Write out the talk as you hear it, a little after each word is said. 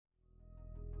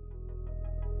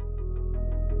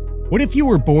What if you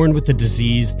were born with a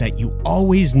disease that you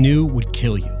always knew would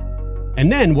kill you?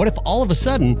 And then what if all of a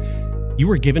sudden you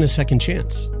were given a second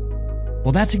chance?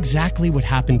 Well, that's exactly what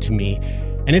happened to me.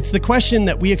 And it's the question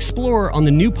that we explore on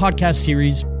the new podcast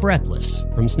series, Breathless,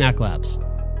 from Snack Labs.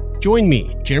 Join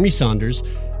me, Jeremy Saunders,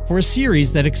 for a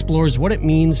series that explores what it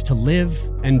means to live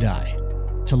and die,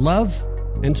 to love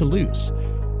and to lose,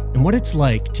 and what it's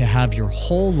like to have your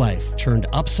whole life turned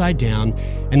upside down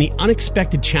and the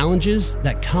unexpected challenges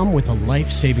that come with a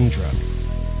life-saving drug.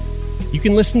 You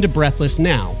can listen to Breathless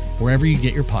now, wherever you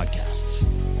get your podcasts.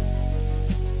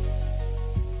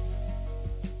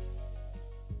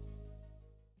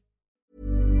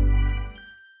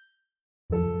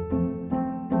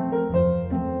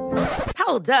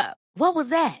 Hold up. What was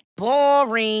that?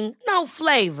 Boring. No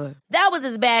flavor. That was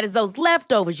as bad as those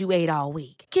leftovers you ate all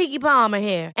week. Keke Palmer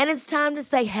here. And it's time to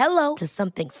say hello to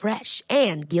something fresh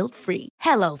and guilt-free.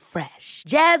 Hello Fresh.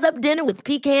 Jazz up dinner with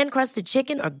pecan-crusted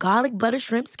chicken or garlic butter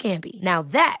shrimp scampi. Now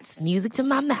that's music to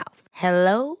my mouth.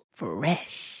 Hello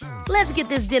Fresh. Let's get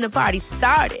this dinner party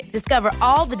started. Discover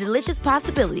all the delicious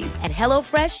possibilities at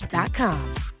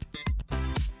HelloFresh.com.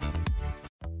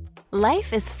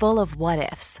 Life is full of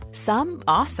what-ifs, some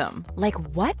awesome, like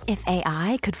what if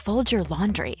AI could fold your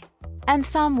laundry? And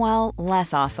some, well,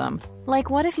 less awesome, like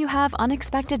what if you have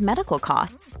unexpected medical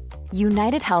costs?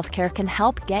 United Healthcare can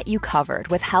help get you covered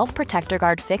with Health Protector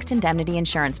Guard fixed indemnity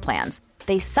insurance plans.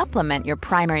 They supplement your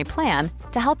primary plan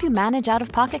to help you manage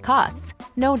out-of-pocket costs.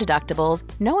 No deductibles,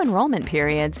 no enrollment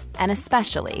periods, and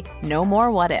especially no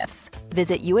more what-ifs.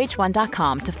 Visit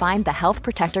UH1.com to find the Health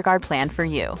Protector Guard plan for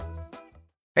you.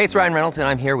 Hey, it's Ryan Reynolds, and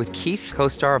I'm here with Keith,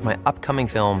 co-star of my upcoming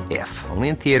film, If, only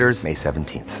in theaters May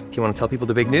 17th. Do you want to tell people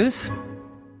the big news?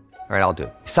 All right, I'll do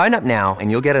it. Sign up now and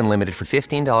you'll get unlimited for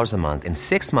 $15 a month and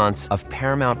 6 months of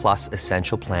Paramount Plus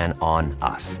Essential Plan on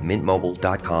us.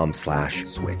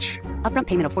 MintMobile.com/switch. Upfront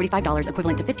payment of $45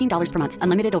 equivalent to $15 per month.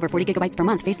 Unlimited over 40 gigabytes per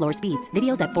month. Face lower speeds.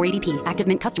 Videos at 480p. Active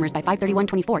Mint customers by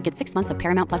 531.24 get 6 months of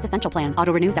Paramount Plus Essential Plan.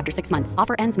 Auto renews after 6 months.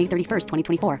 Offer ends May 31st,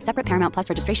 2024. Separate Paramount Plus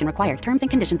registration required. Terms and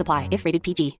conditions apply if rated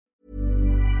PG.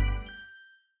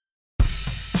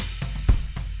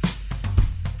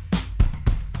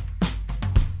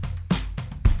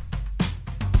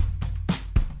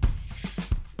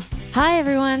 Hi,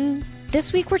 everyone.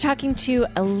 This week we're talking to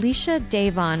Alicia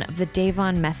Davon of the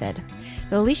Davon Method.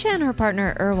 Alicia and her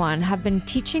partner, Erwan, have been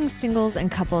teaching singles and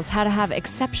couples how to have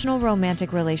exceptional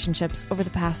romantic relationships over the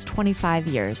past 25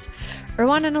 years.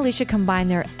 Erwan and Alicia combine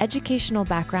their educational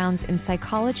backgrounds in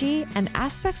psychology and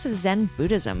aspects of Zen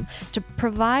Buddhism to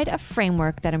provide a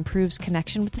framework that improves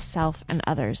connection with the self and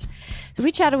others. So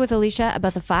we chatted with Alicia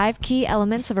about the 5 key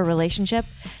elements of a relationship,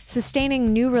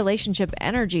 sustaining new relationship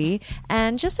energy,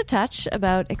 and just a touch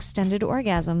about extended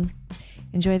orgasm.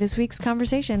 Enjoy this week's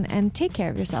conversation and take care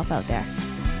of yourself out there.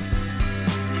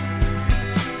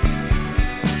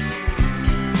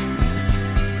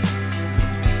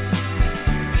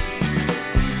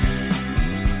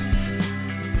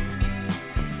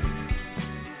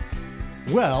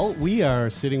 Well, we are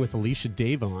sitting with Alicia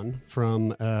Davon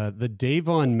from the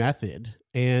Davon Method.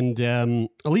 And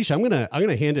Alicia, I'm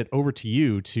gonna hand it over to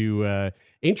you to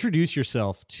introduce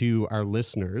yourself to our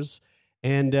listeners.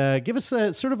 And give us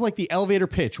a sort of like the elevator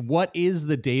pitch. What is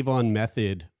the Davon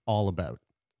Method all about?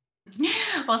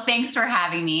 Well, thanks for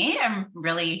having me. I'm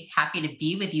really happy to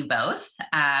be with you both.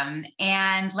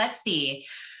 And let's see.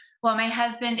 Well, my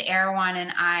husband, Erwan,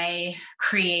 and I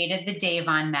created the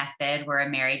Davon Method. We're a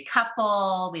married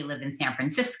couple. We live in San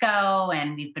Francisco,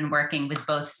 and we've been working with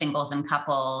both singles and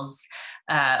couples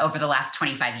over the last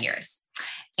 25 years.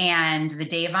 And the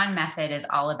Davon Method is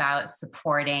all about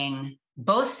supporting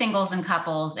both singles and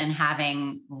couples and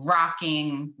having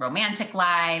rocking romantic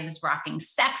lives, rocking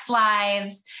sex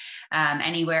lives,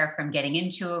 anywhere from getting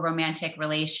into a romantic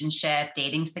relationship,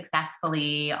 dating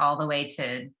successfully, all the way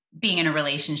to being in a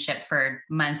relationship for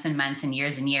months and months and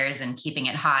years and keeping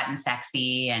it hot and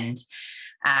sexy. And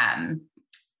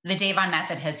the Davon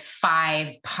Method has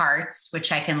 5 parts,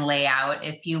 which I can lay out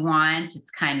if you want.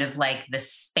 It's kind of like the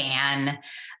span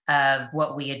of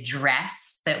what we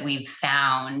address that we've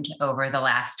found over the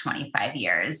last 25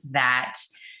 years that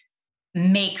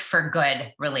make for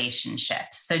good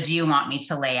relationships. So do you want me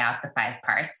to lay out the 5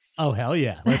 parts? Oh, hell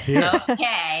yeah. Let's hear it.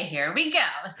 Okay, here we go.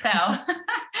 So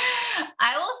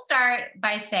I will start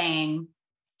by saying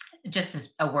just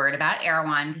as a word about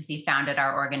Erwan, because he founded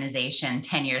our organization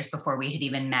 10 years before we had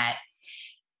even met.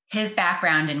 His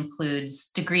background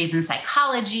includes degrees in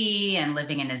psychology and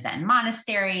living in a Zen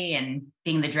monastery and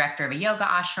being the director of a yoga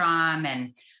ashram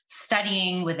and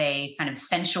studying with a kind of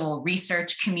sensual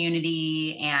research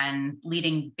community and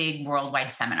leading big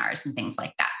worldwide seminars and things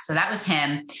like that. So that was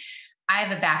him. I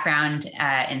have a background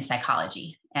in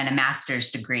psychology and a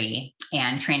master's degree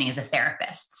and training as a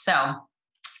therapist. So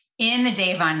in the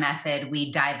Davon method,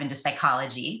 we dive into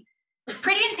psychology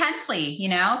pretty intensely,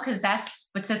 because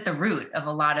that's what's at the root of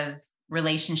a lot of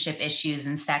relationship issues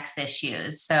and sex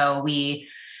issues. So we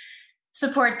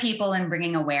support people in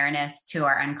bringing awareness to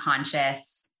our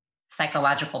unconscious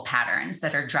psychological patterns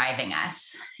that are driving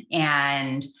us.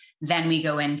 And then we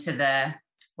go into the,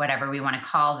 whatever we want to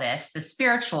call this, the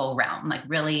spiritual realm, like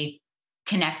really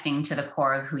connecting to the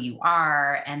core of who you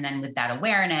are. And then with that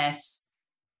awareness,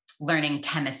 learning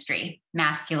chemistry,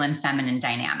 masculine, feminine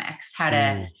dynamics, how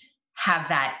to have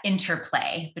that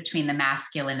interplay between the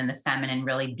masculine and the feminine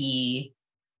really be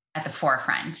at the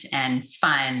forefront and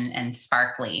fun and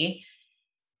sparkly.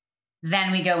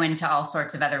 Then we go into all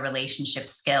sorts of other relationship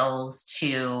skills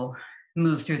to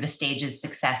move through the stages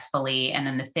successfully. And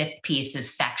then the fifth piece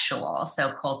is sexual.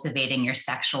 So cultivating your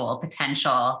sexual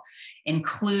potential,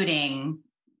 including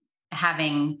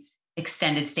having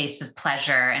extended states of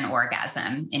pleasure and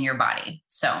orgasm in your body.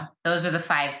 So those are the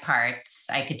 5 parts.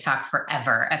 I could talk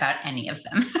forever about any of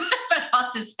them, but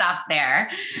I'll just stop there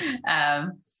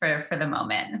for the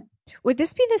moment. Would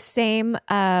this be the same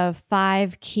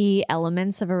 5 key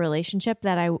elements of a relationship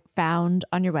that I found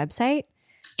on your website?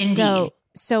 Indeed.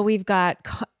 So we've got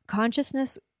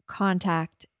consciousness,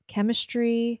 contact,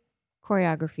 chemistry,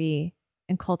 choreography,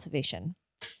 and cultivation.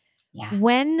 Yeah.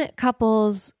 When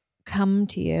couples come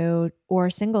to you or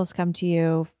singles come to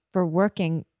you for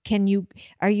working,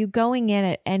 are you going in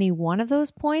at any one of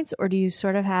those points, or do you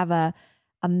sort of have a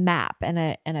map and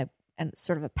a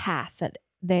sort of a path that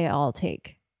they all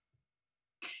take?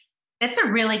 That's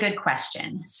a really good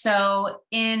question. So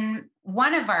in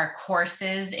one of our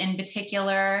courses in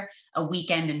particular, a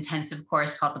weekend intensive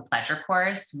course called the Pleasure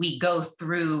Course, we go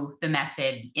through the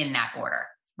method in that order,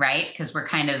 right? Because we're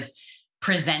kind of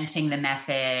presenting the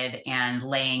method and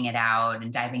laying it out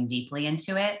and diving deeply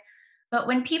into it. But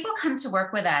when people come to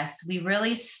work with us, we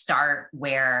really start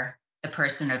where the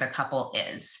person or the couple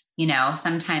is.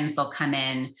 Sometimes they'll come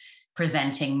in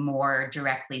presenting more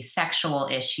directly sexual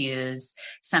issues.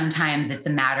 Sometimes it's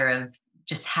a matter of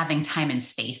just having time and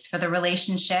space for the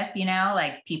relationship,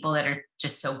 like people that are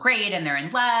just so great and they're in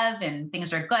love and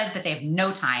things are good, but they have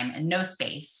no time and no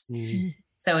space. Mm-hmm.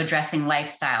 So addressing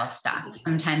lifestyle stuff.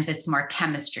 Sometimes it's more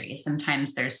chemistry.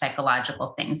 Sometimes there's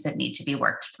psychological things that need to be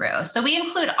worked through. So we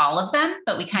include all of them,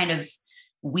 but we kind of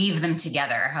weave them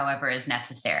together however is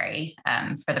necessary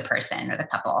for the person or the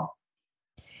couple.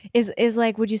 Is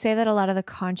like, would you say that a lot of the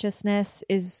consciousness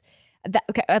is that,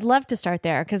 okay, I'd love to start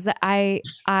there because I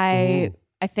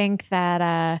think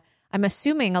that I'm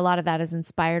assuming a lot of that is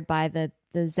inspired by the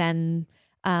Zen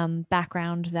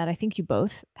background that I think you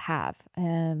both have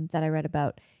that I read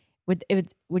about.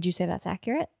 Would you say that's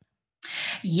accurate?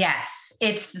 Yes.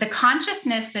 It's the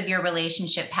consciousness of your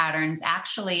relationship patterns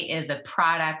actually is a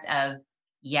product of,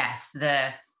 yes, the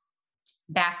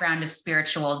background of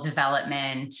spiritual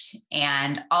development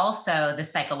and also the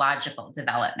psychological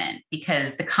development,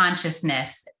 because the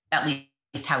consciousness, at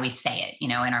least how we say it,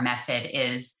 in our method,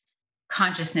 is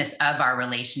consciousness of our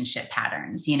relationship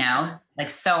patterns,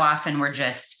 like so often we're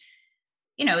just,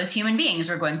 as human beings,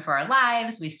 we're going for our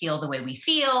lives. We feel the way we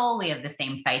feel. We have the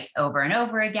same fights over and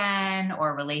over again,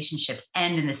 or relationships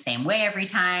end in the same way every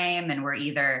time. And we're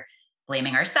either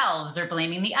blaming ourselves or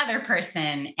blaming the other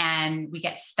person, and we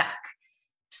get stuck.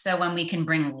 So when we can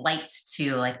bring light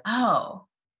to like, oh,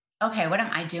 okay, what am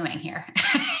I doing here?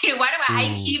 Why do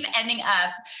I keep ending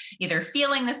up either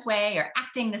feeling this way or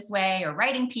acting this way or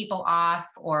writing people off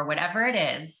or whatever it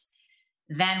is?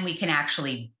 Then we can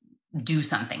actually do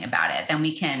something about it. Then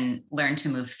we can learn to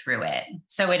move through it.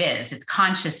 So it's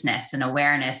consciousness and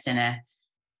awareness in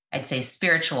I'd say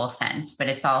spiritual sense, but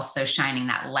it's also shining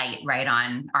that light right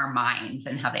on our minds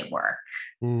and how they work.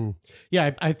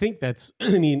 Yeah, I think that's,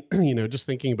 just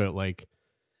thinking about like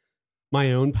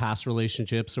my own past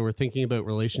relationships, or thinking about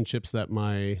relationships that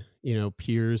my,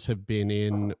 peers have been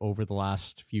in over the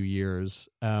last few years.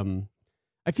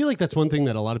 I feel like that's one thing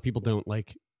that a lot of people don't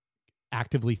like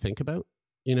actively think about,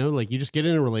 like you just get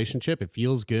in a relationship, it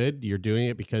feels good. You're doing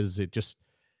it because it just,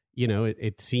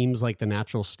 it seems like the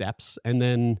natural steps. And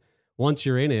then once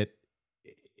you're in it,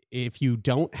 if you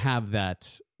don't have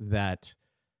that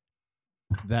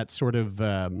sort of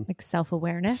like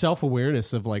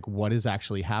self-awareness of like what is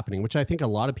actually happening, which I think a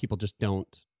lot of people just don't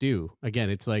do. Again,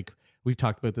 it's like we've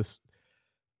talked about this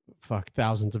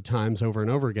thousands of times over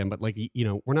and over again, but like,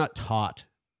 we're not taught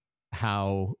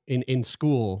how in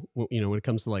school, you know, when it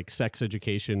comes to like sex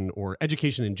education or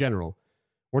education in general,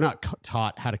 we're not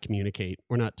taught how to communicate.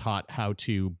 We're not taught how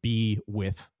to be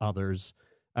with others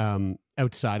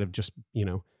outside of just, you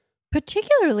know,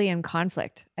 particularly in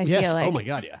conflict. I feel like. Oh my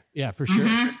God. Yeah. Yeah, for sure.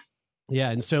 Mm-hmm.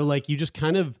 Yeah. And so like you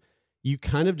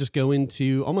kind of just go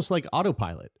into almost like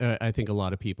autopilot, I think a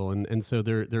lot of people. And so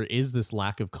there is this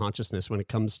lack of consciousness when it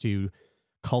comes to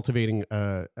cultivating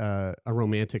a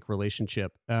romantic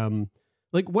relationship.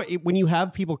 Like when you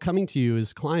have people coming to you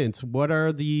as clients, what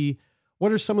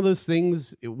are some of those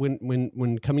things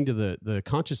when coming to the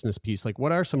consciousness piece? Like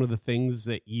what are some of the things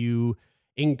that you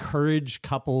encourage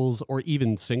couples or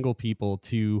even single people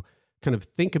to kind of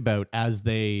think about as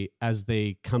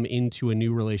they come into a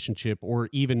new relationship, or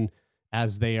even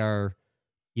as they are,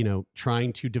 you know,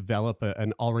 trying to develop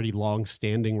an already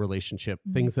long-standing relationship,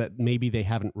 things that maybe they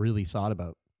haven't really thought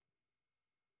about?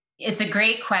 It's a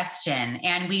great question.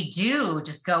 And we do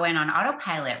just go in on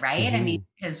autopilot, right? Mm-hmm. I mean,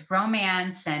 because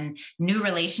romance and new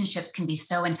relationships can be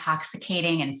so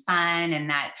intoxicating and fun. And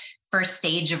that first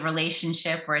stage of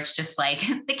relationship where it's just like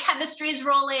the chemistry is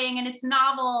rolling and it's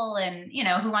novel. And, you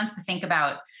know, who wants to think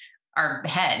about our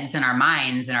heads and our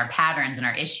minds and our patterns and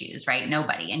our issues, right?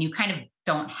 Nobody. And you kind of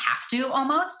don't have to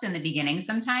almost in the beginning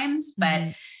sometimes,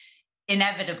 but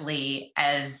inevitably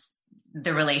as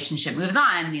the relationship moves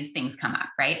on, these things come up,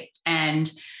 right?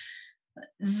 And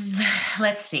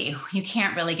let's see, you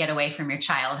can't really get away from your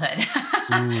childhood.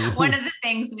 One of the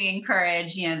things we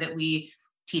encourage, you know, that we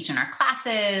teach in our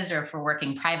classes or if we're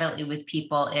working privately with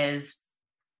people is,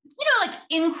 you know, like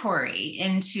inquiry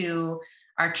into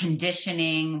our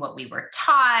conditioning, what we were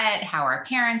taught, how our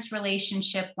parents'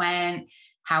 relationship went,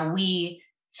 how we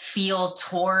feel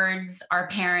towards our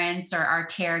parents or our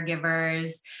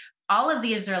caregivers. All of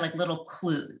these are like little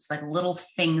clues, like little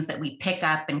things that we pick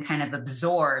up and kind of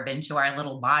absorb into our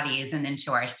little bodies and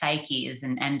into our psyches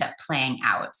and end up playing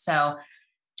out. So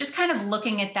just kind of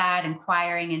looking at that,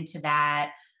 inquiring into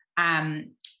that.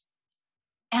 And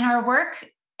our work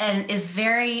is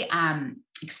very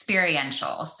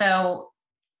experiential. So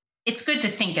it's good to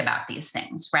think about these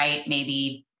things, right?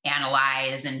 Maybe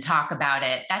analyze and talk about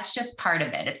it. That's just part of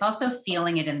it. It's also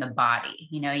feeling it in the body.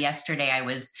 You know, yesterday I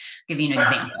was giving you an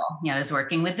example. You know, I was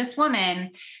working with this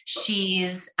woman.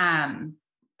 She's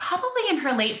probably in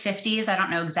her late 50s. I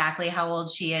don't know exactly how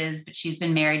old she is, but she's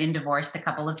been married and divorced a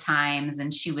couple of times.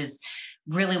 And she was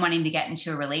really wanting to get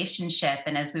into a relationship.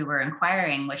 And as we were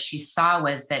inquiring, what she saw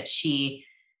was that she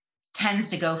tends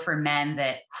to go for men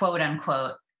that quote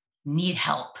unquote need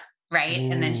help. Right.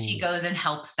 And then she goes and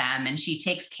helps them and she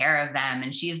takes care of them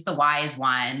and she's the wise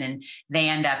one and they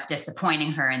end up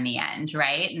disappointing her in the end.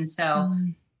 Right. And so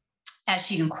as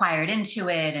she inquired into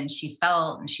it and she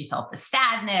felt the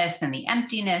sadness and the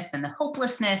emptiness and the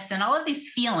hopelessness and all of these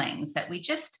feelings that we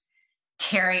just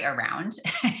carry around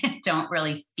and don't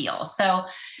really feel. So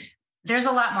there's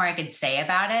a lot more I could say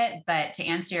about it, but to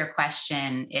answer your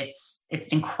question, it's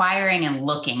inquiring and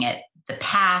looking at the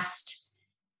past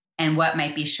and what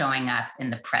might be showing up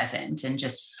in the present and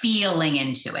just feeling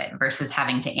into it versus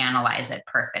having to analyze it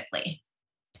perfectly.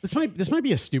 This might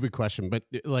be a stupid question, but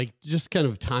like just kind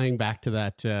of tying back to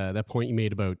that point you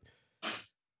made about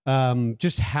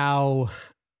just how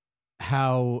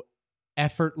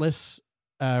effortless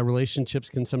relationships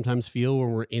can sometimes feel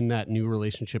when we're in that new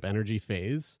relationship energy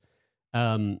phase.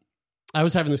 I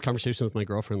was having this conversation with my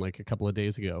girlfriend like a couple of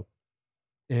days ago,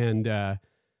 and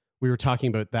we were talking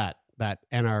about that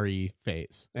NRE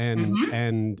phase.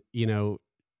 And, you know,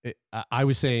 I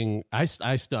was saying, I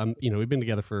still, you know, we've been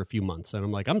together for a few months and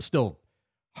I'm like, I'm still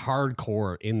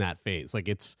hardcore in that phase. Like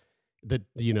it's the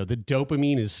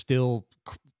dopamine is still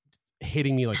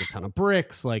hitting me like a ton of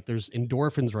bricks. Like there's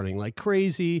endorphins running like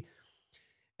crazy.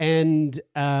 And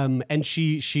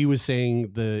she was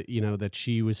saying that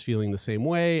she was feeling the same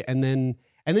way. And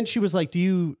then she was like,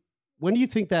 when do you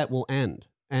think that will end?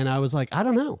 And I was like, I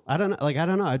don't know.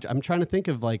 I'm trying to think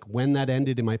of like when that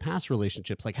ended in my past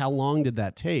relationships. Like how long did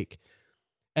that take?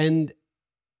 And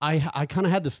I kind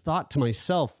of had this thought to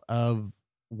myself of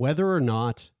whether or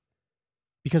not,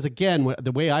 because again,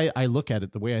 the way I look at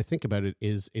it, the way I think about it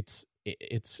is it's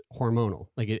hormonal.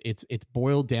 Like it's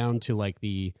boiled down to like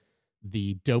the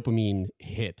dopamine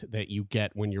hit that you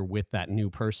get when you're with that new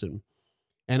person.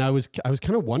 And I was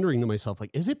kind of wondering to myself,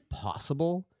 like, is it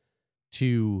possible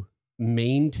to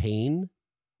maintain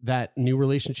that new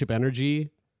relationship energy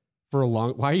for a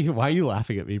long? Why are you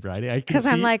laughing at me, Bridie? Because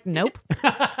I'm like, nope.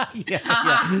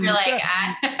 yeah. You're like,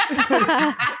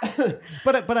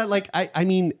 but I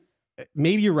mean,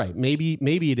 maybe you're right. Maybe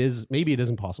it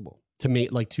isn't possible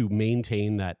to to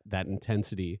maintain that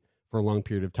intensity for a long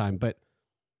period of time. But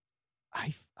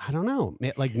I don't know.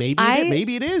 Like maybe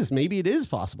it is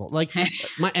possible. Like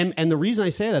and the reason I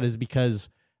say that is because,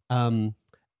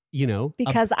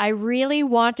 because I really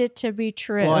want it to be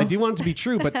true. Well, I do want it to be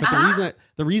true, but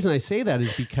the reason I say that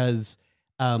is because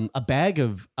a bag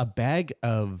of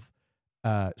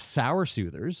sour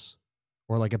soothers,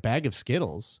 or like a bag of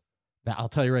Skittles, that I'll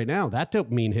tell you right now, that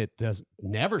dopamine hit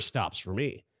never stops for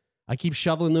me. I keep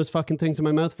shoveling those fucking things in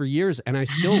my mouth for years, and I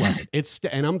still love it.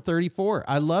 And I'm 34.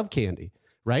 I love candy,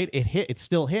 right? It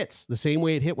still hits the same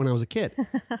way it hit when I was a kid.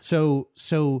 So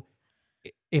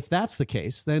if that's the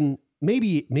case, then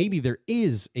maybe there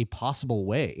is a possible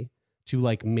way to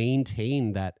like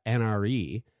maintain that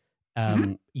NRE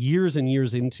years and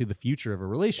years into the future of a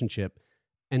relationship.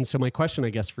 And so my question, I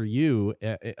guess, for you,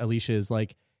 Alicia, is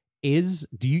like,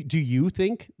 do you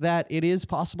think that it is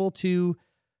possible to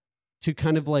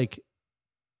kind of like,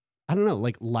 I don't know,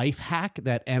 like life hack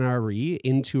that NRE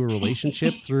into a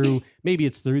relationship through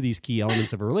these key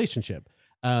elements of a relationship?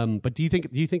 But do you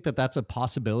think that that's a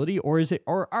possibility,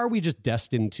 or are we just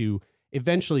destined to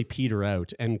eventually peter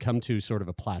out and come to sort of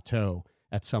a plateau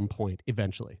at some point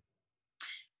eventually?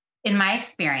 In my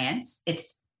experience,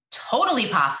 it's totally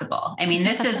possible. I mean,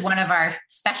 this is one of our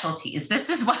specialties. This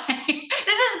is why this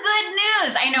is good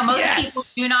news. I know most people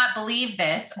do not believe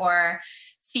this or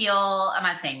feel, I'm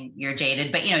not saying you're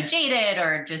jaded, but jaded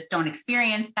or just don't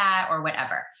experience that or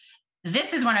whatever.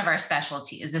 This is one of our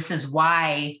specialties. This is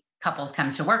why couples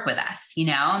come to work with us.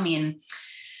 I mean,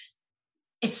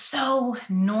 it's so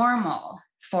normal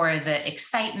for the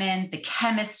excitement, the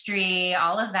chemistry,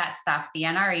 all of that stuff, the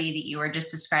NRE that you were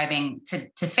just describing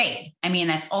to fade. I mean,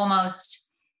 that's almost,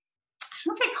 I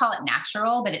don't know if I'd call it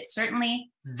natural, but it's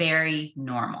certainly very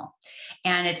normal.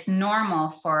 And it's normal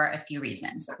for a few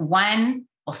reasons.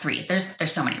 Three. There's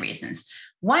so many reasons.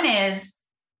 One is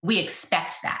we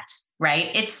expect that, right?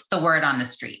 It's the word on the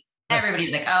street.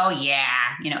 Everybody's like, oh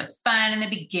yeah, it's fun in the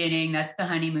beginning. That's the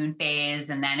honeymoon phase.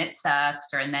 And then it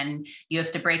sucks. And then you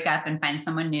have to break up and find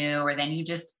someone new, or then you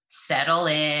just settle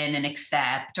in and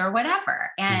accept or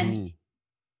whatever. And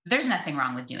there's nothing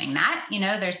wrong with doing that.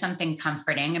 There's something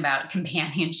comforting about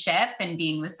companionship and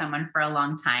being with someone for a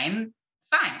long time.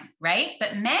 Fine. Right.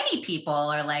 But many people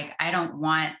are like, I don't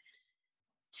want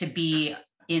to be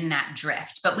in that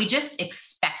drift, but we just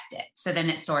expect it. So then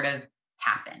it sort of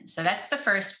happens. So that's the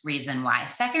first reason why.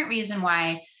 Second reason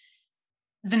why,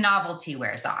 the novelty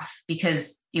wears off,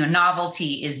 because,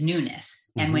 novelty is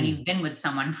newness. And when you've been with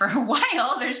someone for a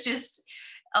while, there's just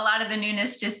a lot of the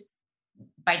newness just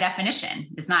by definition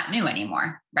is not new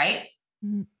anymore. Right.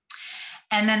 Mm-hmm.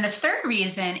 And then the third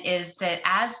reason is that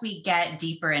as we get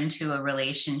deeper into a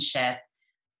relationship,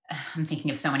 I'm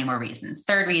thinking of so many more reasons.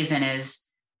 Third reason is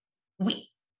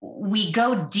we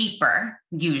go deeper,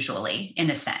 usually, in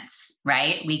a sense,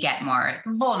 right? We get more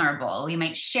vulnerable. We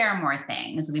might share more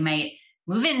things. We might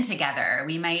move in together.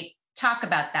 We might talk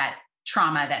about that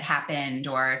trauma that happened,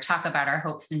 or talk about our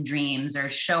hopes and dreams, or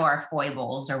show our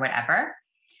foibles or whatever.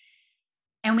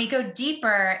 And we go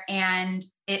deeper, and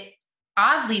it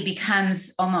oddly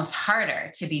becomes almost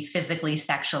harder to be physically,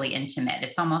 sexually intimate.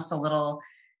 It's almost a little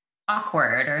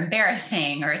awkward or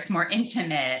embarrassing, or it's more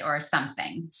intimate or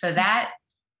something. So that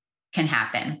can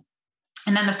happen.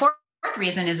 And then the fourth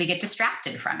reason is we get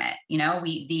distracted from it.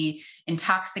 The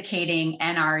intoxicating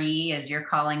NRE, as you're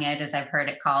calling it, as I've heard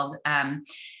it called,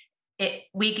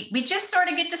 we just sort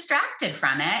of get distracted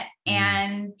from it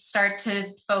and start to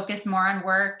focus more on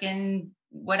work and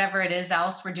whatever it is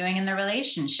else we're doing in the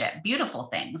relationship. Beautiful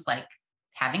things like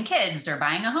having kids or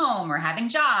buying a home or having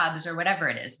jobs or whatever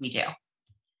it is we do.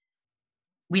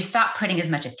 We stop putting as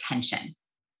much attention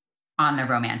on the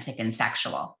romantic and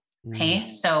sexual. Okay.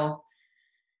 So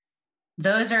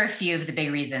those are a few of the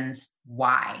big reasons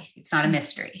why. It's not a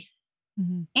mystery.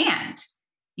 Mm-hmm. And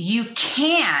you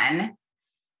can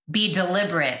be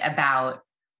deliberate about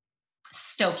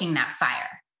stoking that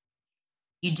fire.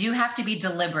 You do have to be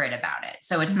deliberate about it.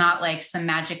 So it's not like some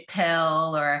magic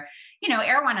pill or,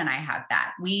 Erwan and I have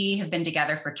that. We have been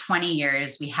together for 20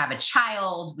 years. We have a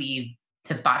child. We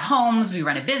have bought homes. We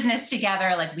run a business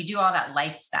together. Like we do all that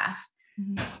life stuff.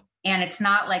 Mm-hmm. And it's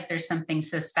not like there's something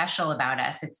so special about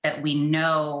us. It's that we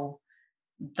know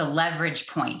the leverage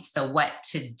points, the what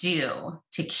to do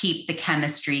to keep the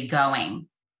chemistry going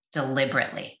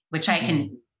deliberately, which I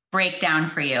can break down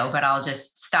for you, but I'll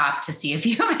just stop to see if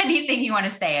you have anything you want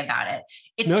to say about it.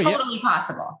 It's totally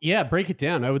possible. Yeah, break it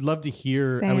down. I would love to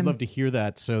hear. Same. I would love to hear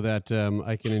that so that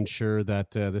I can ensure that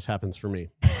this happens for me.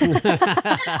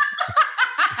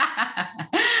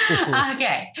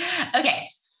 Okay.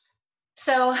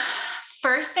 So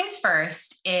first things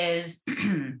first is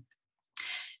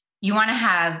you want to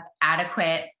have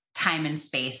adequate time and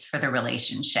space for the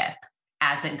relationship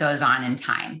as it goes on in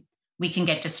time. We can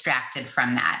get distracted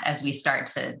from that as we start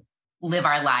to live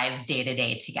our lives day to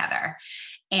day together.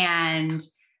 And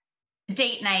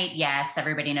date night, yes,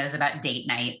 everybody knows about date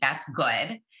night. That's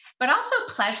good. But also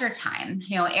pleasure time.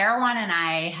 Erwan and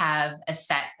I have a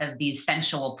set of these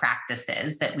sensual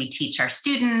practices that we teach our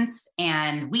students,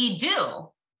 and we do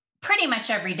pretty much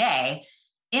every day.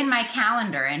 In my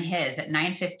calendar and his at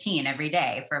 9:15 every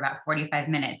day for about 45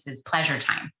 minutes is pleasure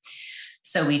time.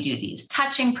 So we do these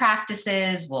touching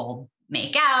practices. We'll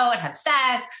make out, have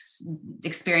sex,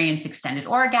 experience extended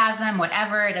orgasm,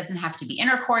 whatever. It doesn't have to be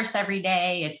intercourse every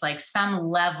day. It's like some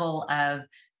level of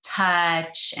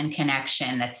touch and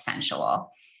connection that's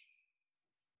sensual.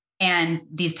 And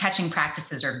these touching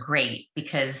practices are great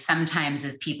because sometimes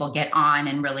as people get on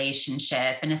in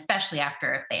relationship, and especially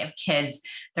after if they have kids,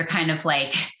 they're kind of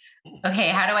like, okay,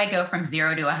 how do I go from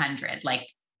 0 to 100? Like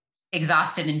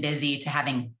exhausted and busy to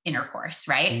having intercourse,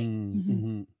 right?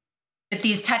 Mm-hmm. But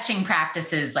these touching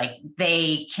practices, like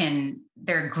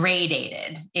they're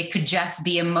gradated. It could just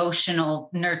be emotional,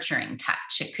 nurturing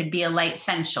touch. It could be a light,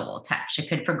 sensual touch. It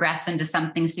could progress into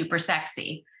something super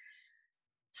sexy.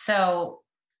 So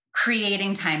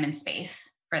creating time and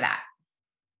space for that.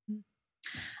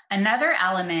 Another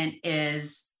element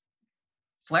is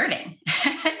flirting,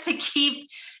 to keep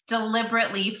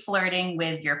deliberately flirting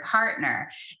with your partner,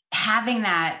 having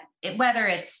that, whether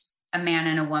it's a man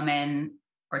and a woman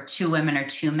or two women or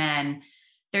two men,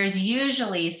 there's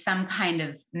usually some kind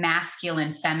of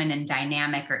masculine, feminine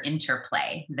dynamic or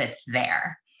interplay that's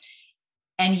there.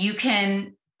 And you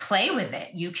can play with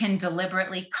it. You can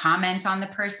deliberately comment on the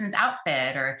person's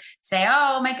outfit or say,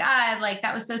 oh my God, like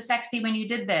that was so sexy when you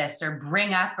did this, or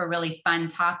bring up a really fun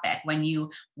topic when you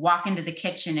walk into the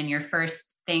kitchen and your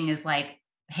first thing is like,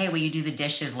 hey, will you do the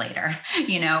dishes later?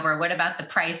 Or what about the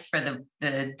price for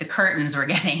the curtains we're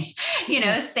getting?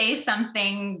 Say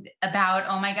something about,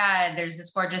 oh my God, there's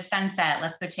this gorgeous sunset.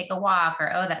 Let's go take a walk.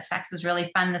 Or, oh, that sex was really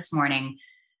fun this morning.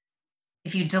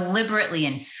 If you deliberately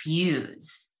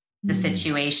infuse the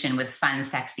situation with fun,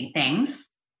 sexy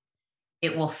things,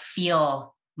 it will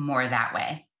feel more that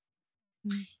way.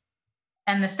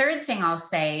 And the third thing I'll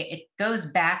say, it goes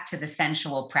back to the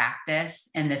sensual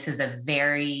practice. And this is a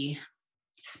very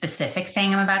specific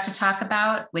thing I'm about to talk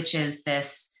about, which is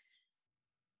this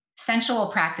sensual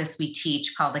practice we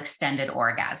teach called extended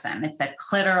orgasm. It's a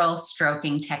clitoral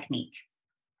stroking technique.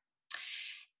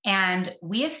 And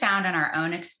we have found in our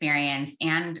own experience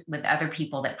and with other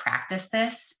people that practice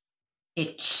this,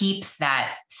 it keeps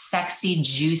that sexy,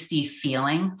 juicy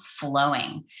feeling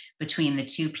flowing between the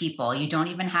two people. You don't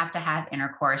even have to have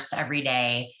intercourse every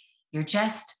day. You're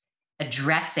just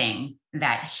addressing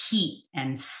that heat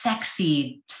and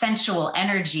sexy, sensual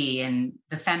energy in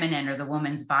the feminine or the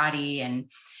woman's body,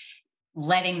 and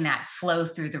letting that flow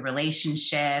through the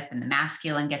relationship, and the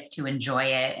masculine gets to enjoy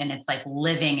it. And it's like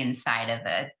living inside of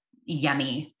a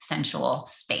yummy, sensual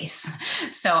space.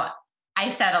 So I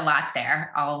said a lot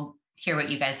there. I'll hear what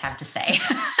you guys have to say.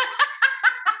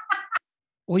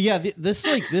 Well, yeah,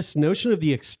 this notion of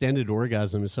the extended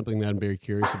orgasm is something that I'm very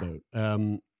curious about.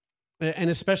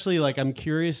 And especially I'm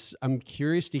curious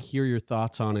to hear your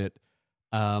thoughts on it.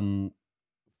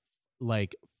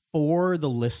 For the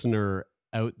listener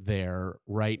out there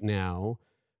right now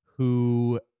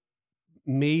who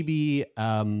maybe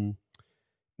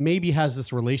has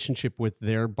this relationship with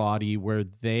their body where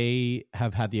they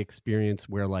have had the experience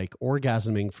where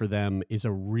orgasming for them is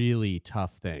a really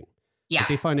tough thing. Yeah.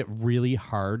 They find it really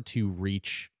hard to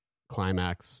reach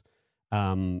climax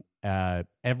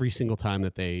every single time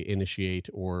that they initiate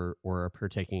or are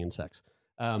partaking in sex.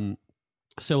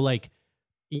 So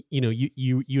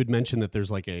you had mentioned that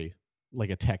there's a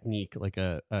technique,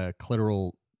 a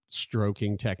clitoral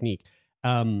stroking technique.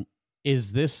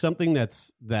 Is this something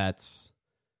that's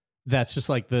just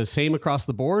the same across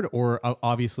the board, or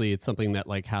obviously it's something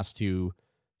that has to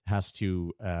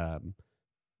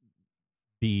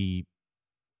be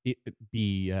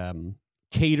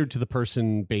catered to the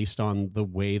person based on the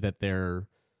way that their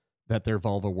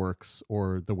vulva works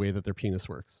or the way that their penis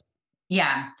works?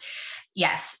 Yeah.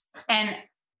 Yes. And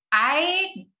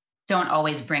I don't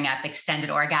always bring up extended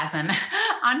orgasm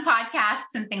on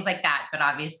podcasts and things like that. But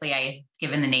obviously,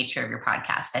 given the nature of your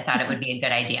podcast, I thought it would be a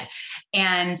good idea.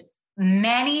 And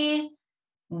many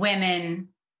women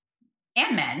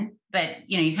and men, but,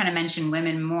 you kind of mentioned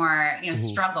women more,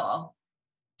 struggle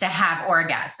to have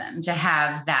orgasm, to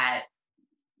have that,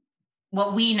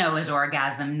 what we know as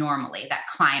orgasm normally, that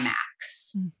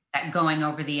climax, that going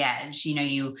over the edge.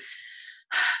 You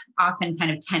often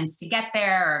kind of tends to get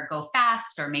there or go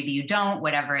fast, or maybe you don't,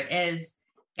 whatever it is,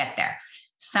 get there.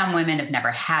 some women have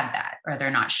never had that, or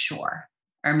they're not sure,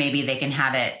 or maybe they can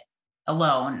have it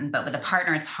alone, but with a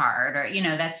partner, it's hard, or,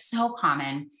 that's so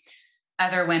common.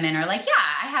 Other women are like, yeah,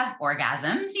 I have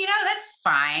orgasms, that's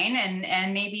fine.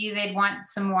 And maybe they'd want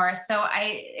some more. So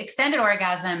extended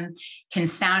orgasm can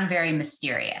sound very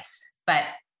mysterious, but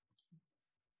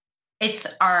it's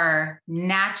our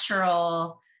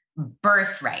natural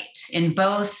birthright in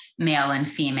both male and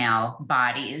female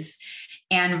bodies.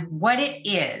 And what it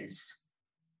is,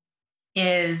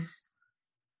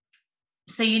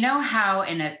 so how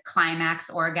in a climax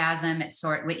orgasm, it's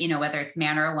whether it's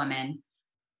man or a woman,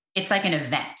 it's like an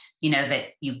event, that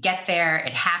you get there,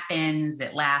 it happens,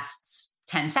 it lasts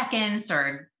 10 seconds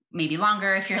or maybe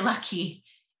longer if you're lucky,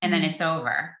 and then it's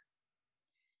over.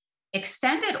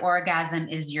 Extended orgasm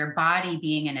is your body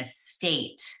being in a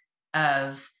state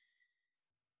of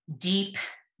deep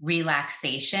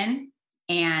relaxation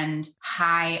and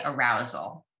high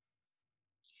arousal.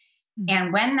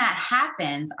 And when that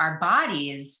happens, our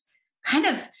bodies kind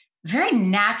of very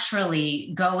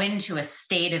naturally go into a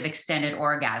state of extended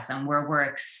orgasm where we're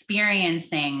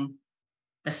experiencing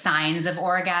the signs of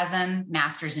orgasm.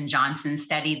 Masters and Johnson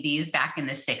studied these back in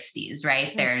the 60s, right?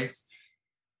 Mm-hmm. There's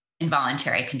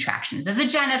involuntary contractions of the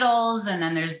genitals. And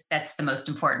then that's the most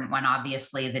important one,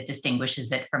 obviously, that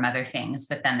distinguishes it from other things.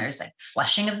 But then there's like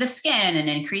flushing of the skin and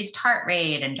increased heart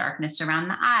rate and darkness around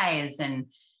the eyes and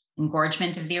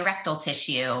engorgement of the erectile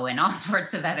tissue and all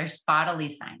sorts of other bodily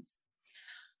signs.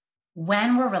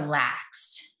 When we're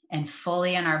relaxed and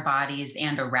fully in our bodies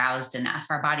and aroused enough,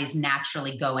 our bodies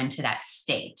naturally go into that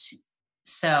state.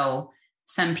 So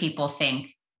some people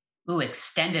think,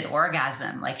 extended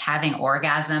orgasm, like having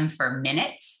orgasm for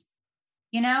minutes,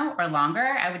 or longer,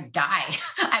 I would die.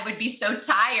 I would be so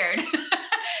tired.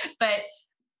 But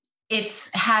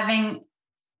it's having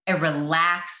a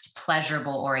relaxed,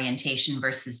 pleasurable orientation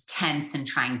versus tense and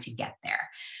trying to get there.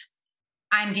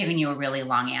 I'm giving you a really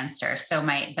long answer.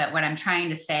 But what I'm trying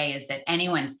to say is that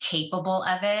anyone's capable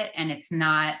of it, and it's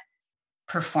not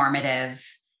performative,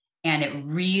 and it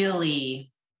really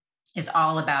is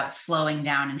all about slowing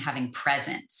down and having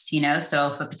presence,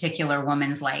 So if a particular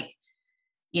woman's like,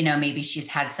 maybe she's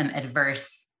had some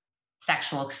adverse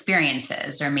sexual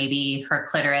experiences, or maybe her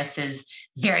clitoris is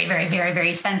very, very, very,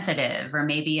 very sensitive, or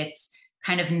maybe it's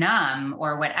kind of numb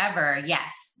or whatever,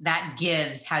 yes, that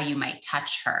gives how you might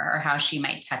touch her or how she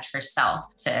might touch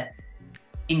herself to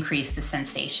increase the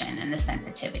sensation and the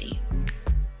sensitivity.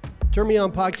 Turn Me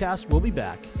On Podcast will be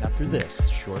back after this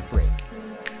short break.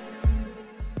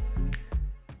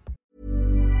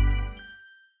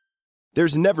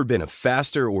 There's never been a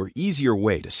faster or easier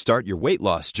way to start your weight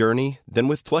loss journey than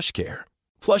with PlushCare.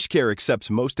 PlushCare accepts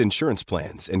most insurance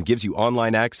plans and gives you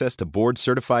online access to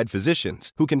board-certified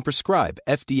physicians who can prescribe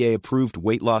FDA-approved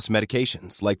weight loss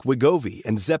medications like Wegovy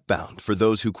and Zepbound for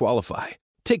those who qualify.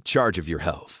 Take charge of your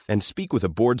health and speak with a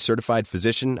board-certified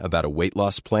physician about a weight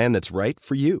loss plan that's right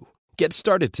for you. Get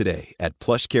started today at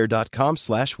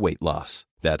plushcare.com/weight-loss.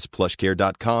 That's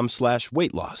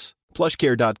plushcare.com/weight-loss.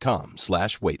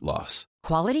 plushcare.com/weight-loss.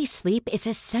 Quality sleep is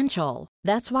essential.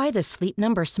 That's why the Sleep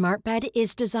Number Smart Bed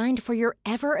is designed for your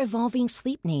ever-evolving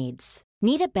sleep needs.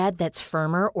 Need a bed that's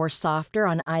firmer or softer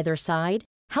on either side?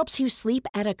 Helps you sleep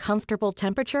at a comfortable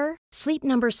temperature? Sleep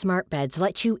Number Smart Beds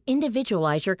let you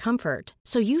individualize your comfort,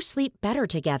 so you sleep better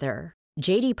together.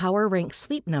 J.D. Power ranks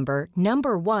Sleep Number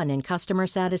number 1 in customer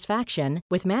satisfaction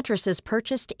with mattresses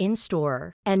purchased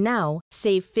in-store. And now,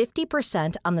 save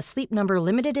 50% on the Sleep Number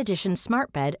Limited Edition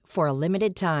Smart Bed for a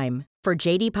limited time. For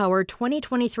J.D. Power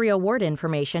 2023 award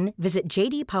information, visit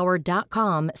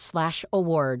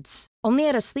jdpower.com/awards. Only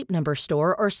at a Sleep Number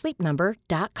store or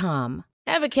sleepnumber.com.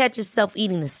 Ever catch yourself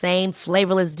eating the same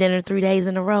flavorless dinner 3 days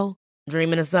in a row?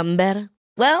 Dreaming of something better?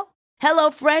 Well,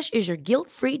 HelloFresh is your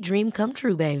guilt-free dream come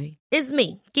true, baby. It's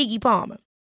me, Keke Palmer.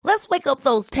 Let's wake up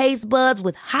those taste buds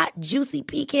with hot, juicy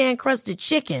pecan-crusted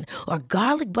chicken or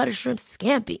garlic butter shrimp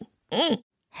scampi.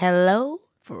 Hello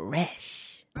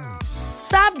Fresh.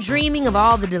 Stop dreaming of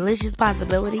all the delicious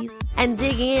possibilities and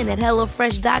dig in at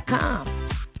HelloFresh.com.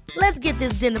 Let's get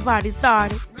this dinner party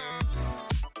started.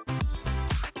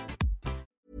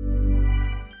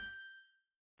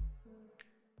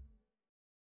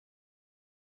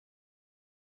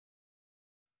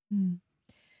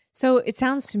 So it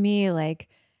sounds to me like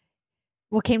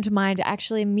what came to mind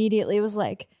actually immediately was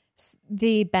like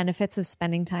the benefits of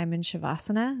spending time in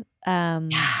Shavasana,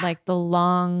 like the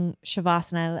long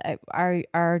Shavasana.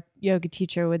 Our yoga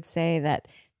teacher would say that,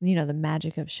 the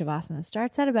magic of Shavasana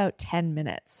starts at about 10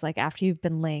 minutes, like after you've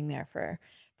been laying there for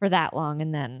that long,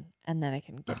 and then it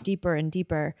can get deeper and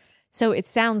deeper. So it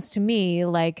sounds to me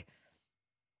like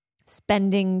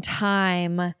spending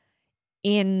time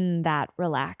in that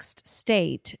relaxed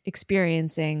state,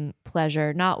 experiencing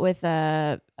pleasure, not with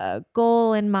a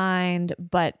goal in mind,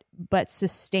 but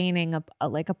sustaining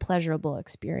a pleasurable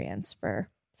experience for,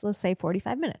 so let's say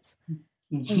 45 minutes.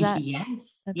 Is that,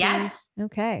 yes. Yes.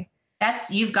 Okay.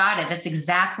 You've got it. That's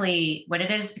exactly what it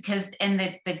is, because in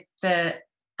the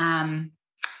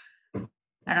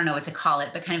I don't know what to call it,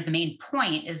 but kind of the main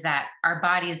point is that our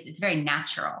bodies, it's very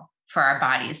natural for our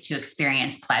bodies to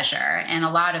experience pleasure. And a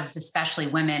lot of, especially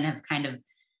women, have kind of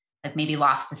like maybe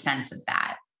lost a sense of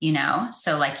that,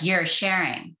 So like you're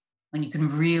sharing when you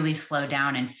can really slow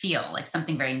down and feel like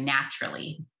something very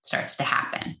naturally starts to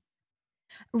happen.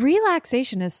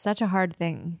 Relaxation is such a hard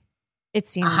thing. It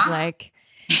seems like.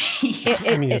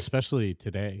 Especially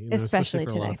today. Especially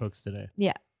for today. A lot of folks today.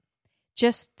 Yeah.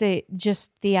 Just the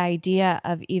idea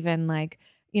of even like,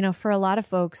 for a lot of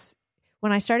folks,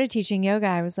 when I started teaching yoga,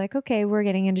 I was like, okay, we're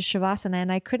getting into Shavasana.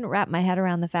 And I couldn't wrap my head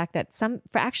around the fact that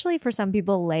for some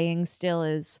people, laying still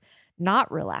is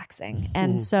not relaxing.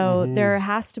 And so there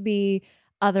has to be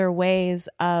other ways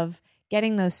of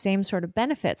getting those same sort of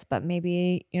benefits, but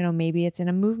maybe it's in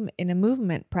a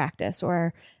movement practice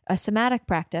or a somatic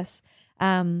practice.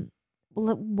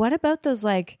 What about those,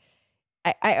 like,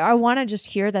 I want to just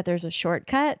hear that there's a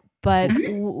shortcut, but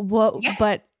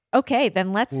but okay,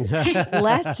 then let's talk about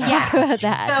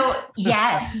that. So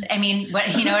yes, I mean, what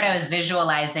I was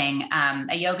visualizing,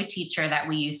 a yoga teacher that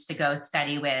we used to go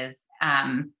study with,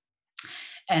 a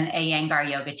Iyengar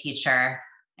yoga teacher.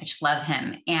 I just love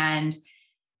him. And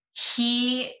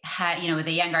he had, with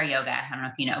the Iyengar yoga, I don't know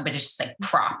if you know, but it's just like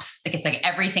props. Like it's like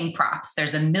everything props.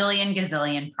 There's a million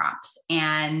gazillion props.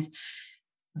 And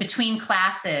between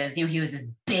classes, he was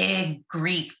this big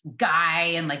Greek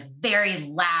guy and like very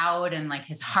loud, and like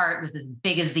his heart was as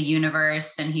big as the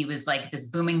universe. And he was like this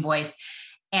booming voice,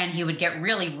 and he would get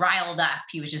really riled up.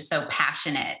 He was just so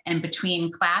passionate. And between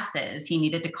classes, he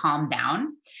needed to calm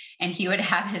down. And he would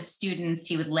have his students,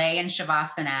 he would lay in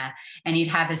Shavasana, and he'd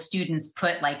have his students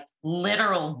put like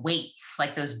literal weights,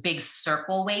 like those big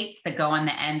circle weights that go on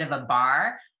the end of a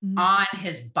bar, on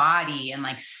his body, and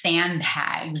like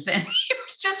sandbags. And he would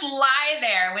just lie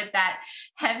there with that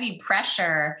heavy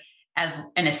pressure as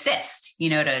an assist,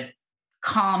 to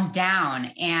calm down.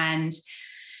 And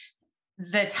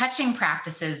the touching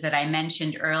practices that I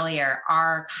mentioned earlier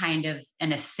are kind of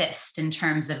an assist in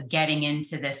terms of getting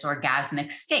into this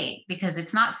orgasmic state, because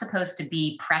it's not supposed to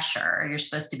be pressure, or you're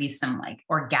supposed to be some like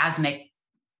orgasmic,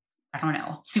 I don't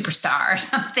know, superstar or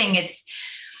something. It's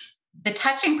the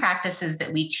touching practices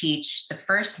that we teach. The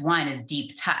first one is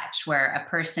deep touch, where a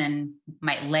person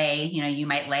might lay, you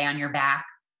might lay on your back,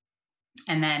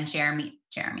 and then Jeremy,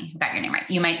 I got your name right.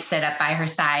 You might sit up by her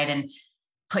side and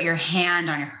put your hand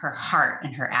on her heart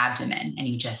and her abdomen, and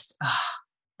you just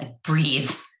like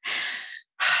breathe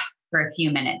for a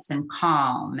few minutes and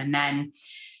calm. And then,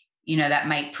 that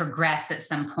might progress at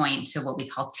some point to what we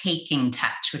call taking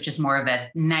touch, which is more of a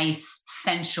nice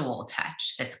sensual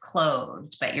touch that's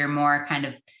clothed, but you're more kind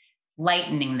of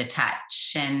lightening the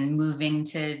touch and moving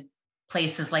to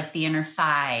places like the inner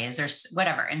thighs or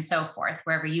whatever, and so forth,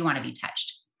 wherever you want to be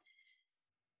touched.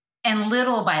 And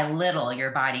little by little,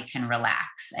 your body can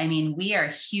relax. I mean, we are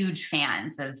huge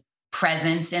fans of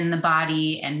presence in the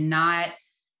body and not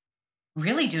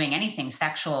really doing anything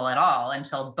sexual at all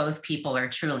until both people are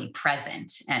truly present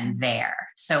and there.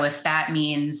 So if that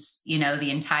means,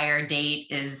 the entire date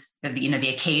is,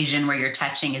 the occasion where you're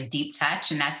touching is deep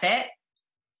touch and that's it,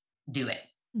 do it.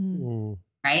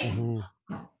 Right?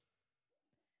 Mm-hmm.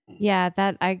 Yeah,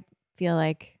 that I feel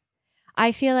like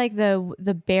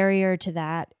the barrier to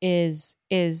that is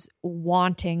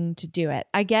wanting to do it.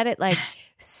 I get it, like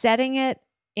setting it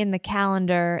in the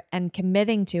calendar and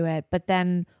committing to it, but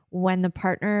then when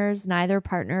neither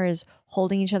partner is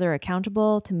holding each other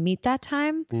accountable to meet that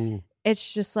time,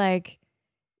 it's just like,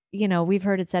 we've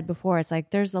heard it said before, it's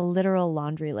like there's a literal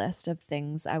laundry list of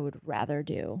things I would rather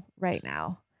do right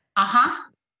now.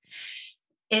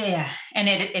 Yeah. And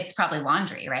it's probably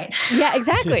laundry, right? Yeah,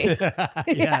 exactly.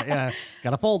 yeah.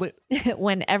 Gotta fold it.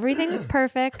 When everything's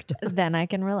perfect, then I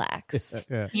can relax.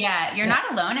 Yeah, you're not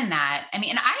alone in that. I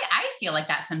mean, I feel like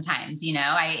that sometimes,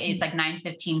 it's like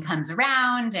 9:15 comes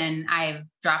around and I've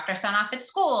dropped our son off at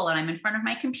school and I'm in front of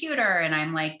my computer and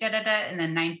I'm like, and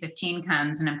then 9:15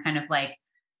 comes and I'm kind of like,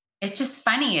 it's just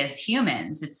funny as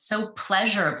humans. It's so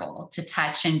pleasurable to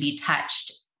touch and be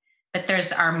touched. But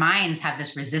our minds have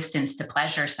this resistance to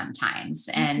pleasure sometimes.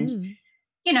 And,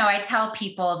 I tell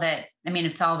people that,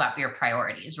 it's all about your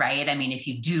priorities, right? I mean, if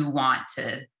you do want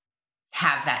to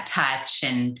have that touch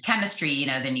and chemistry,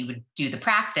 then you would do the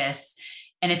practice.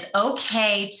 And it's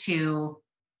okay to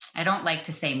I don't like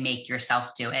to say make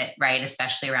yourself do it, right?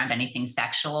 Especially around anything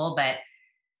sexual. But,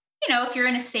 if you're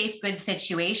in a safe, good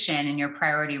situation and your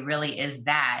priority really is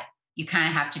that, you kind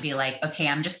of have to be like, okay,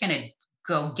 I'm just going to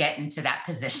go get into that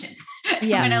position.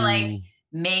 Yeah. I'm going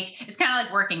to it's kind of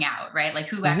like working out, right? Like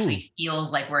who actually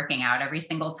feels like working out every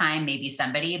single time? Maybe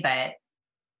somebody, but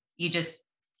you just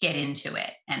get into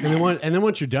it. And then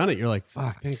once you're done it, you're like,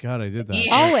 fuck, thank God I did that.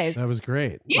 Yeah. Always. That was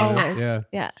great. Yeah. Always. Yeah.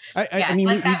 Yeah. I mean,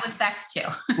 like that with sex too.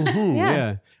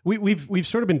 Yeah. We've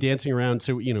sort of been dancing around.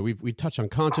 So, we've touched on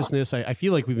consciousness. I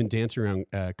feel like we've been dancing around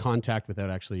contact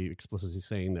without actually explicitly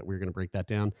saying that we're going to break that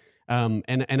down.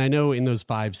 And I know in those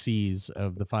 5 C's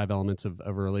of the 5 elements of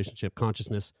a relationship,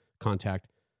 consciousness, contact,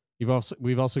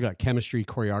 we've also got chemistry,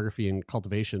 choreography, and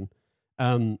cultivation.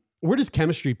 Where does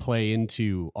chemistry play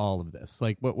into all of this?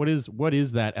 Like, what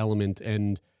is that element,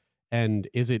 and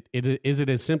is it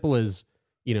as simple as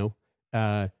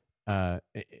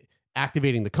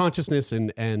activating the consciousness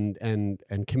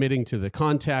and committing to the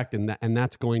contact, and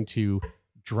that's going to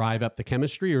drive up the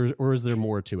chemistry, or is there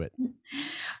more to it?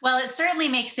 Well, it certainly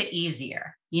makes it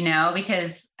easier,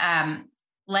 because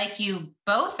like you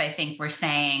both, I think, were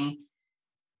saying,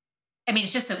 I mean,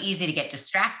 it's just so easy to get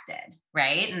distracted,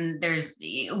 right? And there's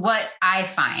what I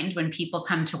find when people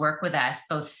come to work with us,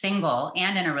 both single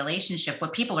and in a relationship,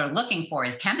 what people are looking for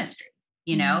is chemistry,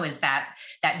 is that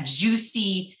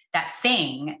juicy, that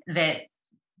thing that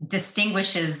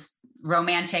distinguishes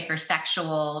romantic or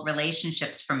sexual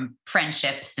relationships from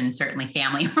friendships and certainly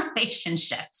family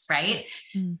relationships, right?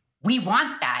 Mm. We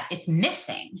want that. It's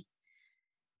missing.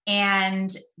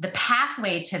 And the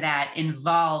pathway to that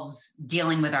involves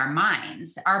dealing with our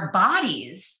minds. Our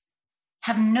bodies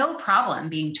have no problem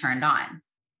being turned on,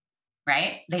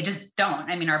 right? They just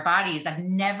don't. I mean, our bodies, I've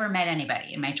never met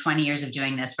anybody in my 20 years of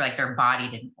doing this where like their body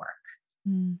didn't work,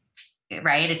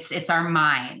 right? It's our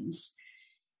minds.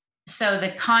 So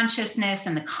the consciousness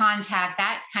and the contact,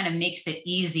 that kind of makes it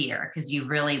easier because you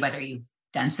really, whether you've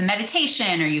done some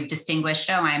meditation or you've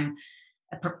distinguished, I'm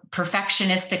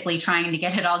perfectionistically trying to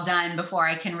get it all done before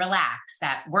I can relax,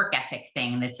 that work ethic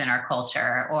thing that's in our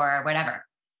culture or whatever.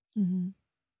 Mm-hmm.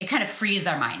 It kind of frees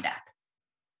our mind up.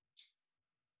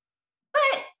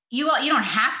 But you don't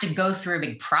have to go through a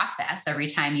big process every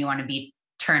time you want to be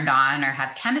turned on or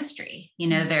have chemistry.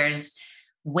 There's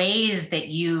ways that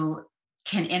you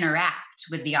can interact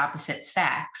with the opposite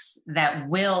sex that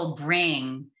will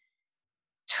bring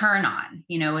turn on.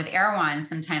 With Erwan,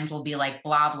 sometimes we'll be like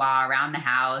blah, blah around the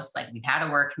house. Like we've had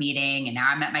a work meeting and now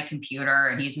I'm at my computer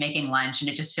and he's making lunch and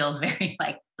it just feels very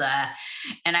like blah.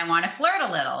 And I want to flirt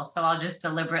a little. So I'll just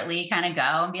deliberately kind of go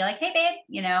and be like, hey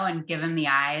babe, and give him the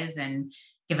eyes and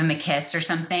give him a kiss or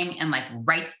something. And like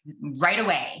right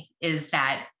away is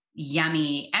that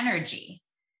yummy energy.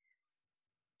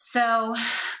 So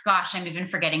gosh, I'm even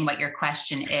forgetting what your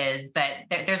question is, but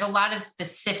there's a lot of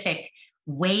specific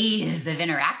ways of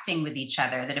interacting with each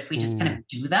other that if we just kind of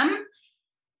do them,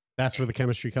 that's where the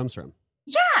chemistry comes from.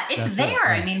 Yeah, it's there.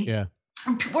 I mean,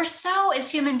 we're so,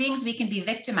 as human beings, we can be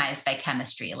victimized by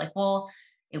chemistry. Like, well,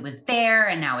 it was there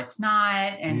and now it's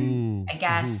not. And I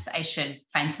guess I should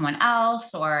find someone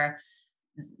else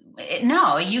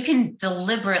no, you can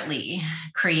deliberately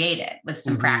create it with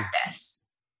some practice.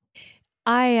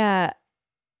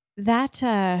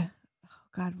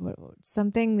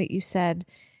 Something that you said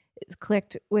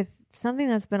clicked with something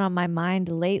that's been on my mind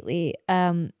lately,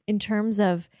 in terms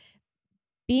of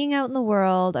being out in the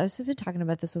world. I was been talking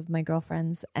about this with my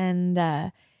girlfriends and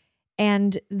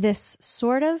this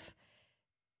sort of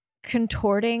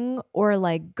contorting or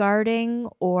like guarding,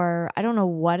 or I don't know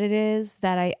what it is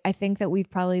that I think that we've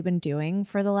probably been doing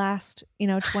for the last,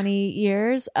 20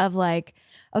 years of like,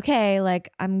 okay,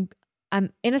 like I'm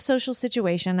in a social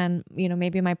situation and,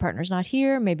 maybe my partner's not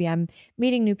here. Maybe I'm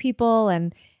meeting new people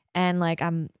and like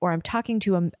I'm talking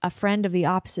to a friend of the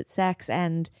opposite sex.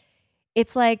 And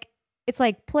it's like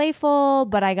playful,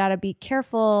 but I gotta be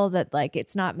careful that like,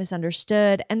 it's not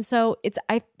misunderstood. And so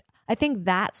I think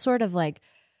that sort of like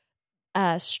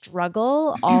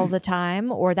struggle all the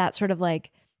time, or that sort of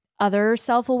like other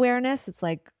self-awareness, it's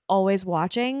like always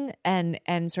watching and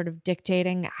sort of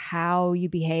dictating how you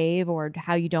behave or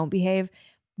how you don't behave,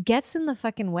 gets in the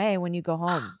fucking way when you go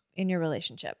home in your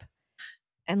relationship.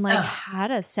 And like how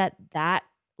to set that,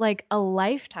 like a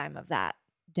lifetime of that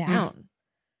down.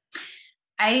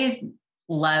 I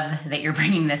love that you're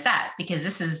bringing this up because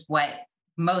this is what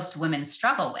most women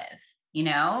struggle with,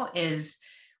 is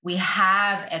we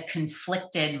have a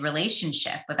conflicted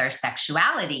relationship with our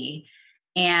sexuality.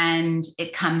 And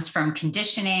it comes from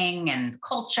conditioning and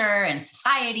culture and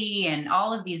society and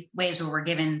all of these ways where we're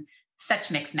given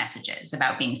such mixed messages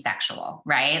about being sexual,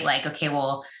 right? Like, okay,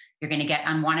 well, you're going to get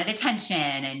unwanted attention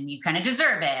and you kind of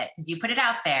deserve it because you put it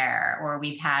out there. Or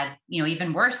we've had,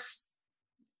 even worse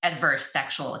adverse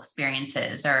sexual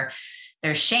experiences, or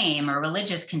there's shame or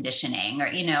religious conditioning,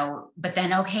 or, but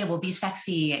then, okay, we'll be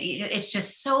sexy. It's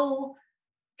just so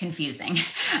confusing.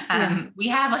 We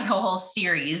have like a whole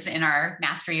series in our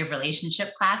Mastery of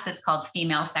Relationship class. It's called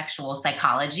Female Sexual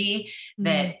Psychology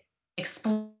that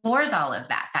explores all of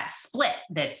that split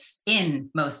that's in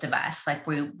most of us. Like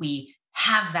we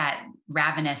have that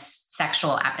ravenous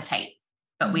sexual appetite,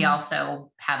 but we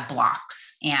also have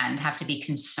blocks and have to be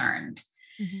concerned.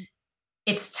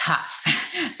 It's tough.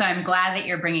 So I'm glad that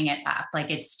you're bringing it up.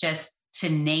 Like, it's just to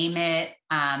name it.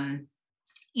 I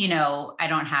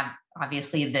don't have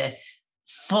obviously the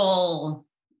full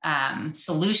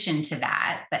solution to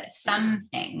that, but some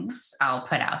things I'll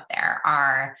put out there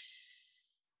are,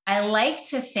 I like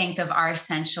to think of our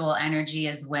sensual energy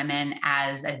as women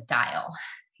as a dial.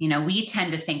 We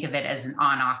tend to think of it as an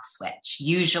on-off switch,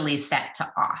 usually set to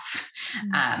off,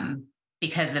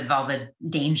 because of all the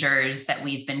dangers that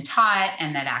we've been taught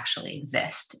and that actually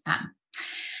exist.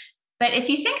 But if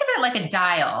you think of it like a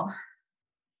dial,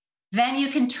 then you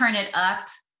can turn it up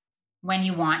when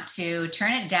you want to,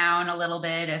 turn it down a little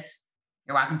bit if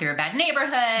you're walking through a bad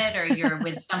neighborhood, or you're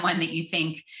with someone that you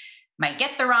think might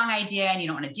get the wrong idea and you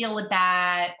don't want to deal with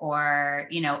that, or,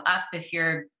 up if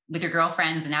you're with your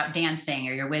girlfriends and out dancing,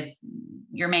 or you're with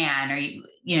your man, or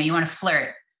you want to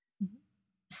flirt.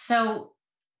 So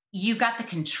you got the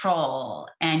control,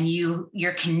 and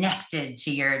you're connected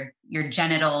to your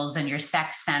genitals and your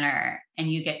sex center,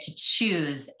 and you get to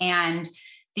choose. And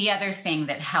the other thing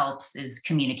that helps is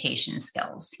communication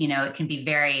skills. It can be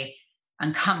very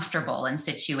uncomfortable in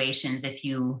situations if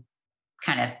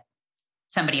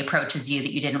somebody approaches you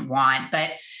that you didn't want,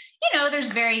 but there's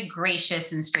very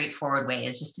gracious and straightforward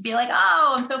ways just to be like,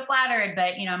 oh, I'm so flattered,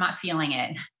 but I'm not feeling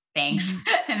it. Thanks.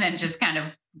 And then just kind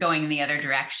of going in the other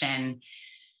direction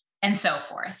and so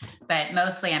forth. But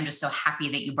mostly I'm just so happy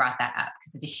that you brought that up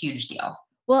because it's a huge deal.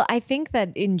 Well, I think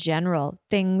that in general,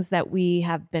 things that we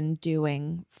have been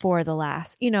doing for the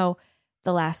last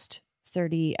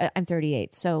 30, I'm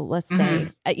 38. So let's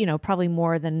say, probably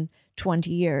more than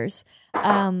 20 years,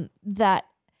 that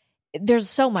there's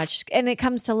so much, and it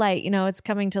comes to light, it's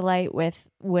coming to light with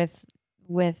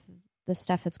the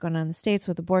stuff that's going on in the States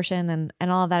with abortion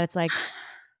and all of that. It's like,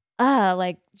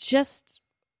 just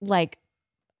like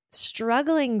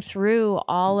struggling through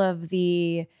all of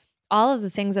the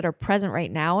things that are present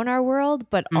right now in our world,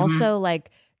 but also like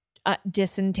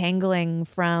disentangling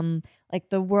from like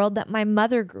the world that my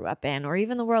mother grew up in, or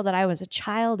even the world that I was a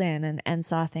child in and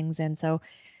saw things in. So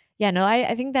yeah, no,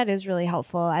 I think that is really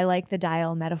helpful. I like the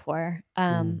dial metaphor.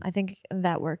 I think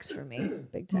that works for me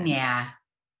big time. Yeah.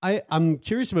 I'm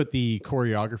curious about the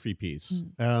choreography piece.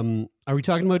 Are we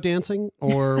talking about dancing,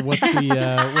 or what's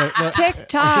the what?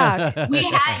 TikTok?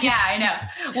 I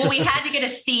know. Well, we had to get a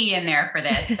C in there for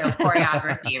this, so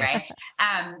choreography, right?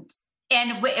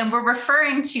 And we're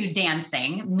referring to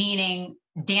dancing, meaning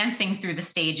dancing through the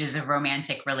stages of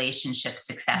romantic relationships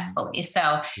successfully.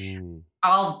 So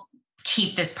I'll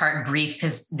keep this part brief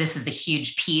because this is a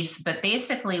huge piece, but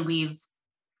basically we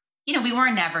were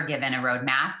never given a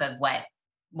roadmap of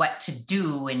what to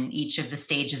do in each of the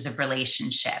stages of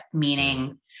relationship,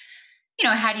 meaning,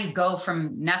 how do you go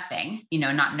from nothing,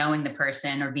 not knowing the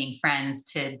person or being friends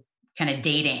to kind of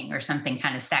dating or something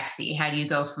kind of sexy? How do you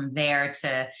go from there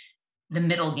to the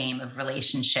middle game of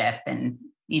relationship and,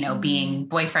 being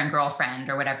boyfriend, girlfriend,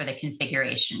 or whatever the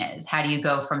configuration is? How do you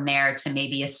go from there to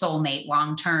maybe a soulmate,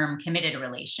 long-term committed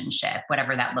relationship,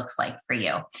 whatever that looks like for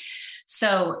you?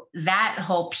 So that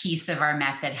whole piece of our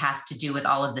method has to do with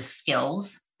all of the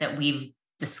skills that we've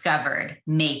discovered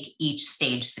make each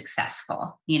stage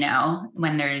successful.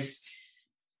 When there's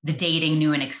the dating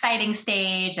new and exciting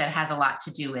stage, that has a lot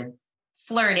to do with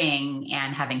flirting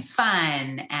and having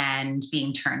fun and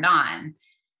being turned on.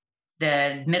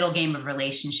 The middle game of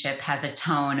relationship has a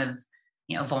tone of,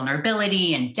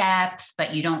 vulnerability and depth,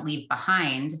 but you don't leave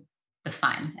behind the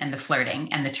fun and the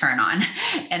flirting and the turn on.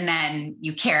 And then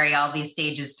you carry all these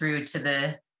stages through to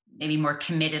the maybe more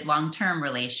committed long-term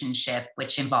relationship,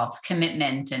 which involves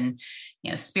commitment and,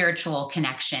 spiritual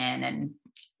connection. And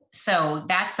so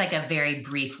that's like a very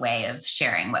brief way of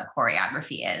sharing what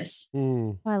choreography is.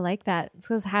 Oh, I like that.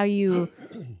 This is how you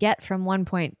get from one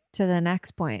point to the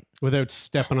next point without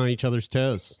stepping on each other's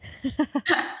toes.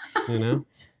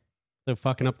 They're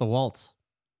fucking up the waltz.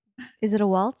 Is it a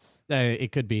waltz?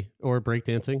 It could be, or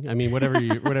breakdancing. I mean, whatever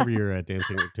your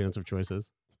dancing dance of choice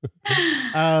is.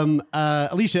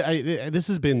 Alicia, this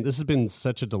has been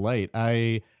such a delight.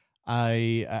 I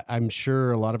I'm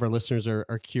sure a lot of our listeners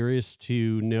are curious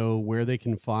to know where they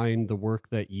can find the work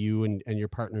that you and your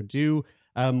partner do.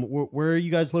 Where are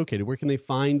you guys located? Where can they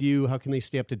find you? How can they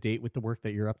stay up to date with the work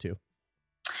that you're up to?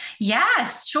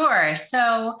 Yes, sure.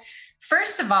 So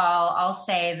first of all, I'll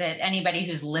say that anybody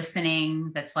who's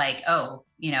listening that's like, oh,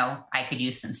 I could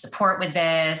use some support with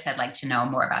this. I'd like to know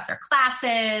more about their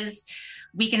classes.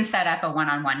 We can set up a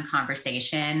one-on-one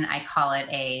conversation. I call it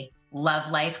a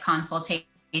love life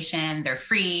consultation. They're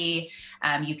free.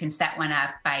 You can set one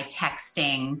up by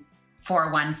texting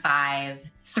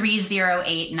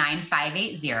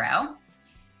 415-308-9580.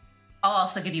 I'll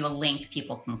also give you a link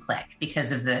people can click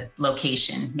because of the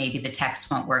location. Maybe the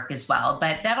text won't work as well,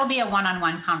 but that'll be a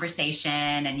one-on-one conversation,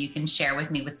 and you can share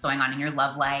with me what's going on in your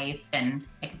love life, and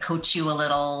I can coach you a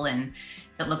little. And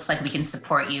if it looks like we can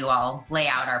support you, I'll lay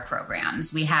out our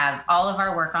programs. We have all of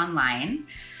our work online,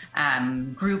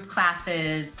 group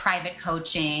classes, private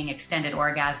coaching, extended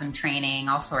orgasm training,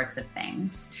 all sorts of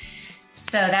things.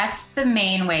 So that's the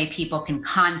main way people can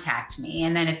contact me.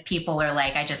 And then if people are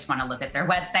like, I just want to look at their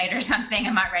website or something,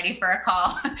 I'm not ready for a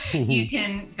call, you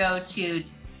can go to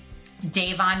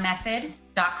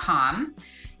davonmethod.com,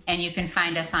 and you can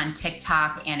find us on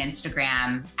TikTok and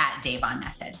Instagram at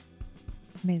davonmethod.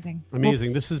 Amazing.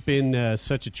 This has been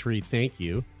such a treat. Thank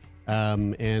you.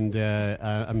 And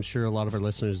I'm sure a lot of our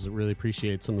listeners really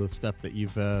appreciate some of the stuff that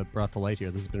you've brought to light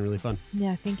here. This has been really fun.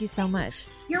 Yeah, thank you so much.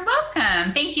 You're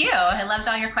welcome. Thank you. I loved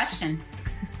all your questions.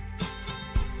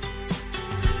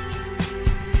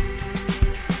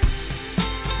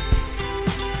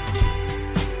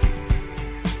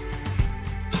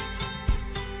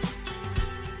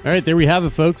 All right, there we have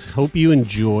it, folks. Hope you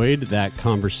enjoyed that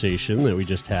conversation that we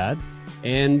just had.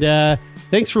 And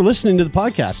thanks for listening to the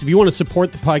podcast. If you want to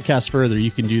support the podcast further,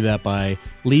 you can do that by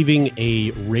leaving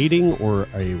a rating or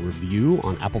a review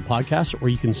on Apple Podcasts, or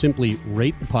you can simply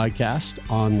rate the podcast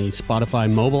on the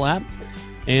Spotify mobile app.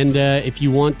 And if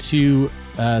you want to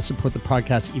support the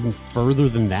podcast even further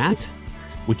than that,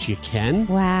 which you can.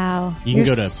 Wow. You're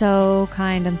go to so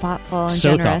kind and thoughtful and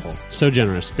generous. So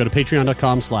generous. Go to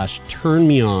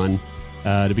patreon.com/turnmeon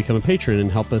to become a patron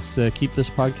and help us keep this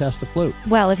podcast afloat.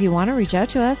 Well, if you want to reach out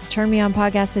to us,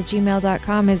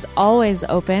 turnmeonpodcast@gmail.com is always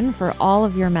open for all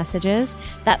of your messages.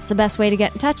 That's the best way to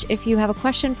get in touch. If you have a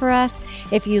question for us,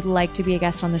 if you'd like to be a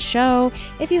guest on the show,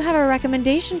 if you have a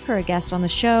recommendation for a guest on the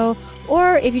show,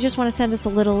 or if you just want to send us a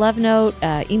little love note,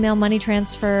 email, money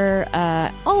transfer,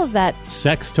 all of that.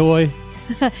 Sex toy.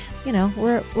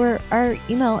 we're our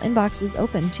email inbox is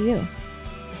open to you.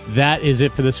 That is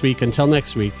it for this week. Until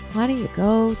next week. Why don't you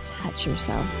go touch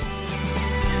yourself?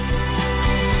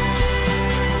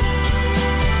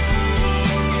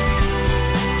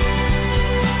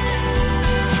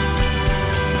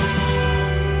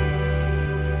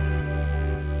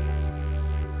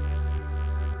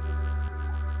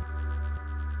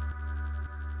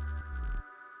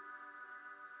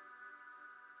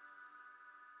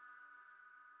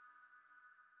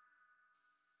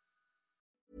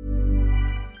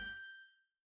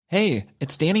 Hey,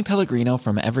 it's Danny Pellegrino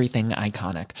from Everything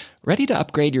Iconic. Ready to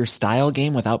upgrade your style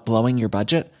game without blowing your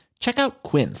budget? Check out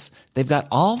Quince. They've got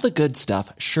all the good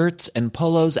stuff, shirts and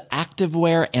polos,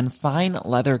 activewear, and fine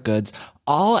leather goods,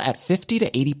 all at 50 to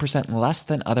 80% less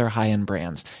than other high-end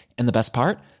brands. And the best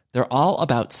part? They're all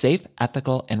about safe,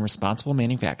 ethical, and responsible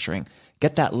manufacturing.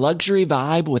 Get that luxury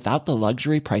vibe without the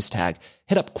luxury price tag.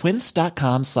 Hit up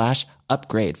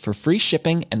quince.com/upgrade for free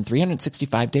shipping and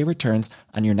 365-day returns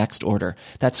on your next order.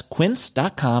 That's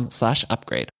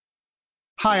quince.com/upgrade.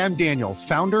 Hi, I'm Daniel,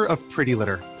 founder of Pretty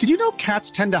Litter. Did you know cats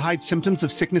tend to hide symptoms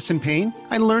of sickness and pain?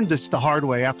 I learned this the hard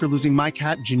way after losing my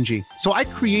cat, Gingy. So I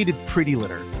created Pretty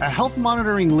Litter, a health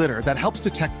monitoring litter that helps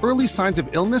detect early signs of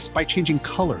illness by changing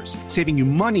colors, saving you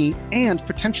money and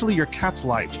potentially your cat's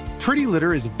life. Pretty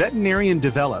Litter is veterinarian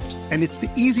developed, and it's the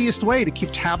easiest way to keep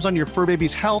tabs on your fur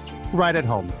baby's health right at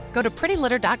home. Go to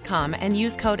prettylitter.com and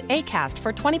use code ACAST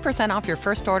for 20% off your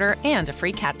first order and a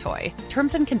free cat toy.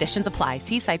 Terms and conditions apply.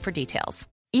 See site for details.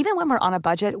 Even when we're on a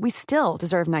budget, we still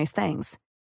deserve nice things.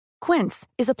 Quince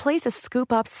is a place to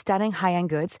scoop up stunning high-end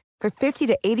goods for 50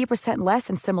 to 80% less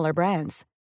than similar brands.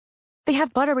 They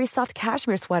have buttery soft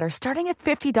cashmere sweaters starting at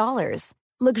 $50,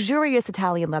 luxurious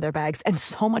Italian leather bags, and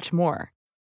so much more.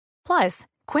 Plus,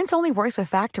 Quince only works with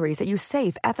factories that use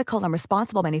safe, ethical, and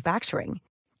responsible manufacturing.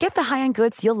 Get the high-end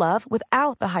goods you'll love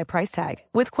without the high price tag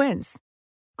with Quince.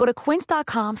 Go to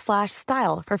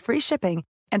quince.com/style for free shipping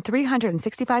and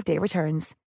 365-day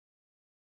returns.